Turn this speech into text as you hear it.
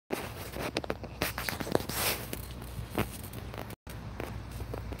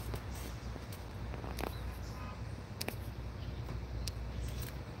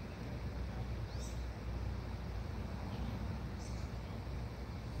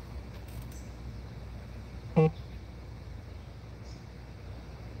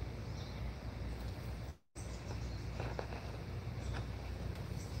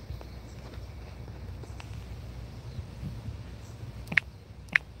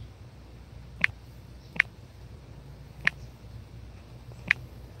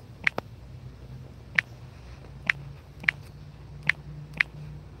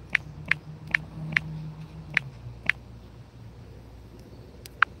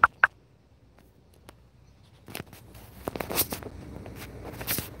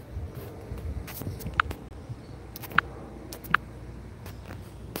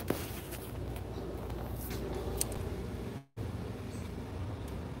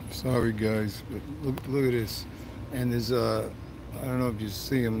Sorry guys, but look at this. And there's I don't know if you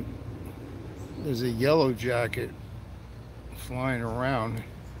see him. There's a yellow jacket flying around,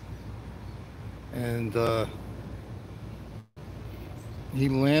 and he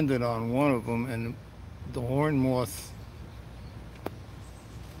landed on one of them, and the horn moth.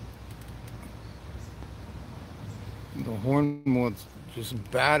 The horn moth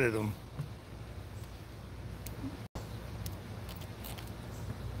just batted him.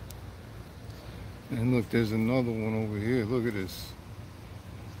 And look, there's another one over here. Look at this.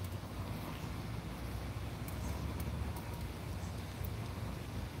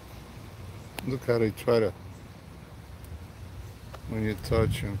 Look how they try to, when you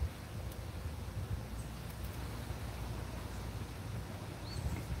touch them.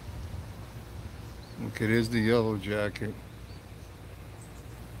 Okay, there's the yellow jacket.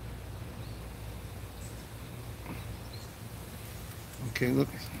 Okay, look.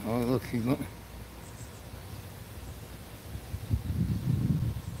 Oh, look, look.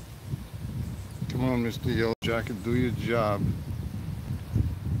 Come on, Mr. Yellow Jacket, do your job.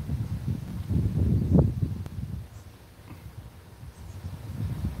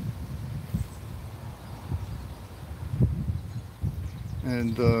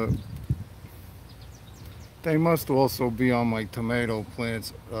 And they must also be on my tomato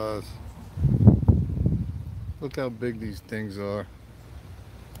plants. Look how big these things are.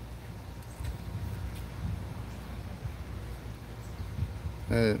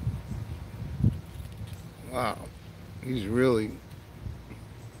 Wow, he's really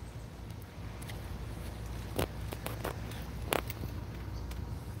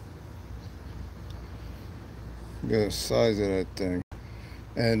look at the size of that thing.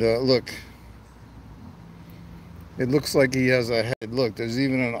 And look, it looks like he has a head. Look, there's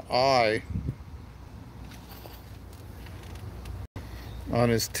even an eye on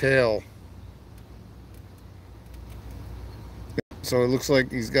his tail. So it looks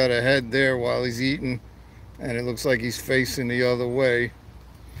like he's got a head there while he's eating, and it looks like he's facing the other way.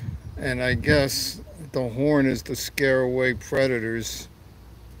 And I guess the horn is to scare away predators.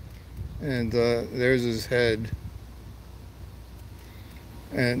 And there's his head.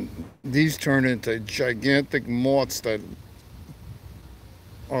 And these turn into gigantic moths that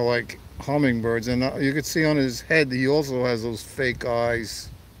are like hummingbirds. And you can see on his head he also has those fake eyes.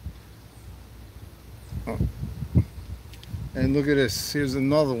 And look at this, here's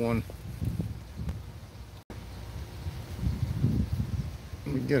another one.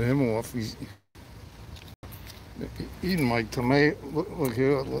 Let me get him off. He's eating my tomato. Look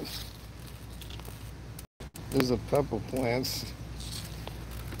here, look. There's the pepper plants.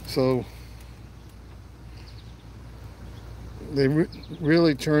 So they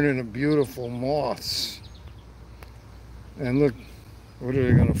really turn into beautiful moths. And look, what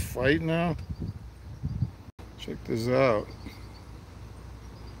are they gonna fight now? Check this out.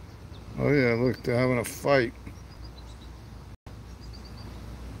 Oh yeah, look, they're having a fight.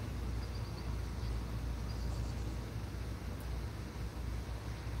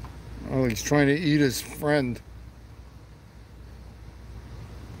 Oh, he's trying to eat his friend.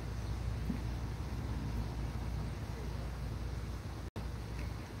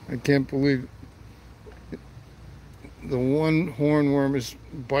 I can't believe the one hornworm is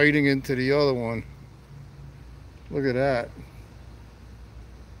biting into the other one. Look at that.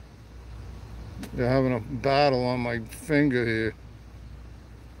 They're having a battle on my finger here.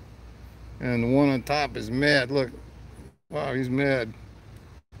 And the one on top is mad. Look. Wow, he's mad.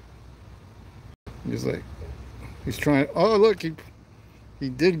 He's like, he's trying. Oh, look, he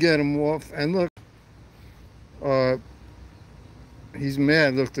did get him off. And look, he's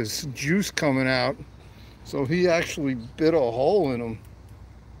mad. Look, there's juice coming out. So he actually bit a hole in him.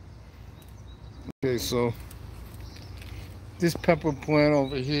 Okay, so this pepper plant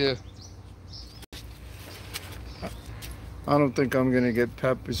over here, I don't think I'm gonna get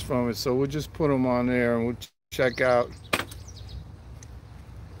peppers from it, so we'll just put them on there and we'll check out.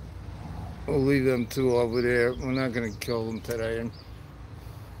 We'll leave them two over there. We're not gonna kill them today. And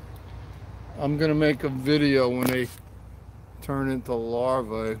I'm gonna make a video when they turn into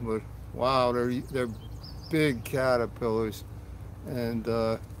larvae, but wow, they're big caterpillars. And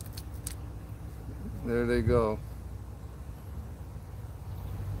there they go.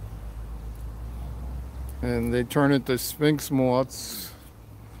 And they turn into sphinx moths,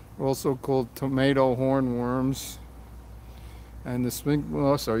 also called tomato hornworms. And the sphinx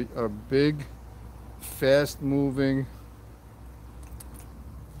moths are big, fast-moving.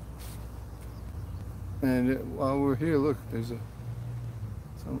 And while we're here, look, there's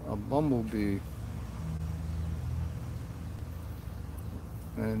a bumblebee.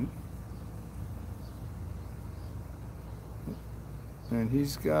 and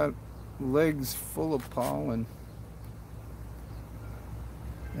he's got legs full of pollen,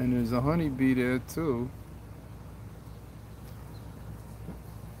 and there's a honeybee there too.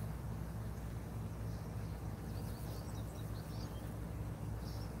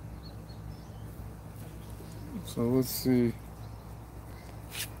 So let's see.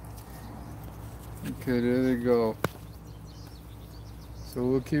 Okay, there they go. So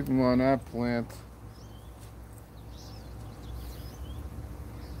we'll keep them on that plant.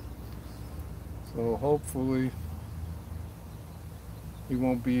 So hopefully he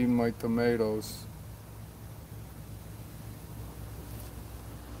won't be eating my tomatoes.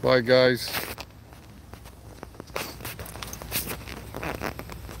 Bye guys.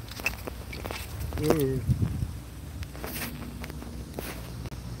 Ooh.